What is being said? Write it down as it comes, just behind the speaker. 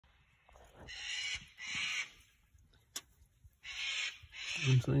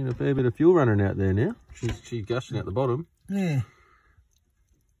I'm seeing a fair bit of fuel running out there now. She's gushing out the bottom. Yeah.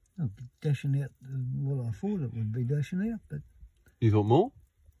 I'll be dashing out what I thought it would be dashing out, but... You thought more?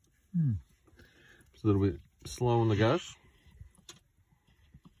 Hmm. It's a little bit slow on the gush.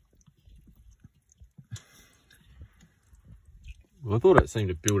 Well, I thought it seemed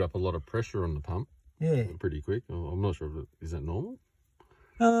to build up a lot of pressure on the pump. Yeah. Pretty quick. I'm not sure if is that normal?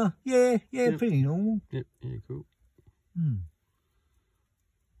 Yeah, Yep. pretty normal. Yep, yeah, cool. Hmm.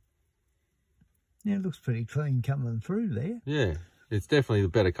 Yeah, it looks pretty clean coming through there. Yeah, it's definitely the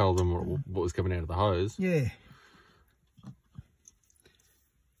better colour than what was coming out of the hose. Yeah.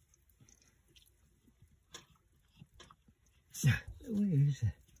 Where is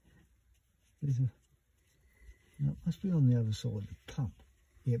it? No, it must be on the other side of the pump.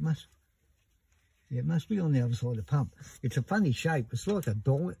 Yeah, it must. Yeah, it must be on the other side of the pump. It's a funny shape. It's like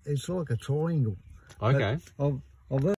a triangle. Okay. I've